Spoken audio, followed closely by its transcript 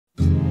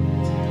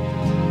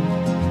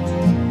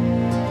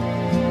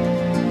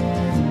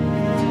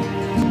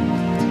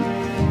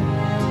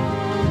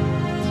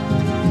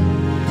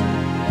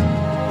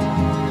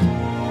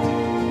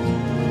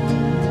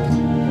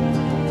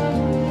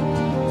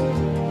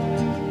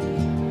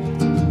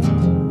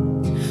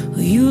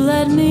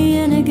let me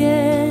in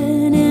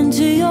again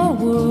into your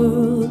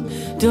world.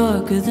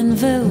 Darker than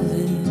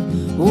velvet,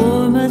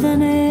 warmer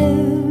than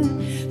air,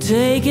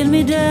 taking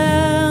me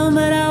down,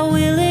 but I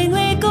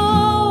willingly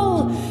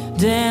go,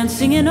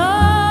 dancing in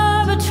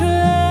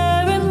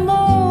arbitrary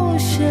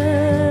motion.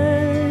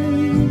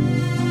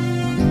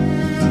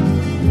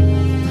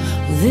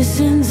 This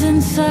ends in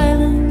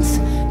silence,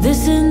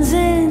 this ends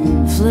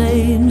in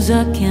flames.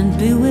 I can't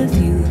be with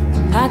you,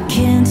 I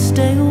can't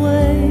stay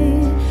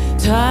away,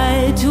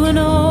 tied to an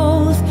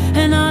oath,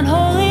 an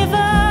unholy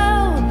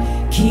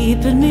vow,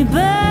 keeping me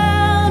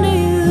bound to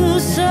you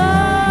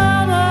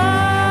somehow.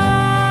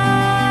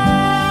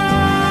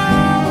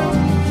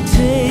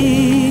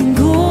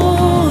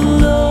 Tangled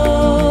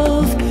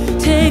love,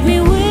 take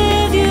me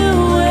with you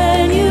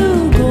when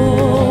you go.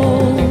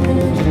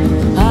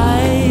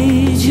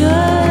 I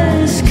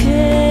just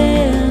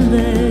can't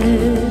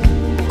let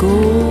go.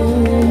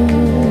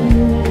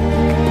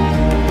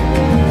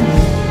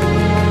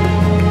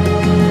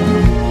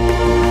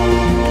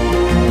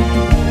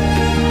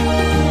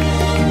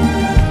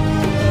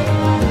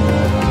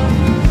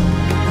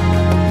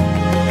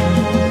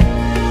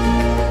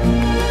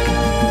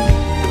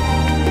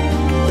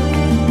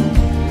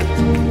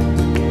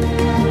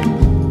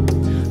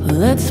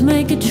 Let's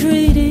make a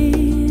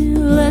treaty,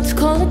 let's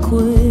call it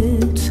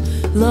quits.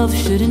 Love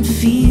shouldn't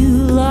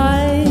feel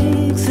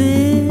like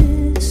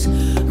this.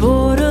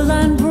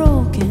 Borderline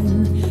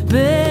broken,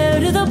 bare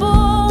to the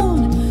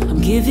bone,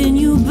 I'm giving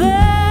you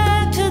back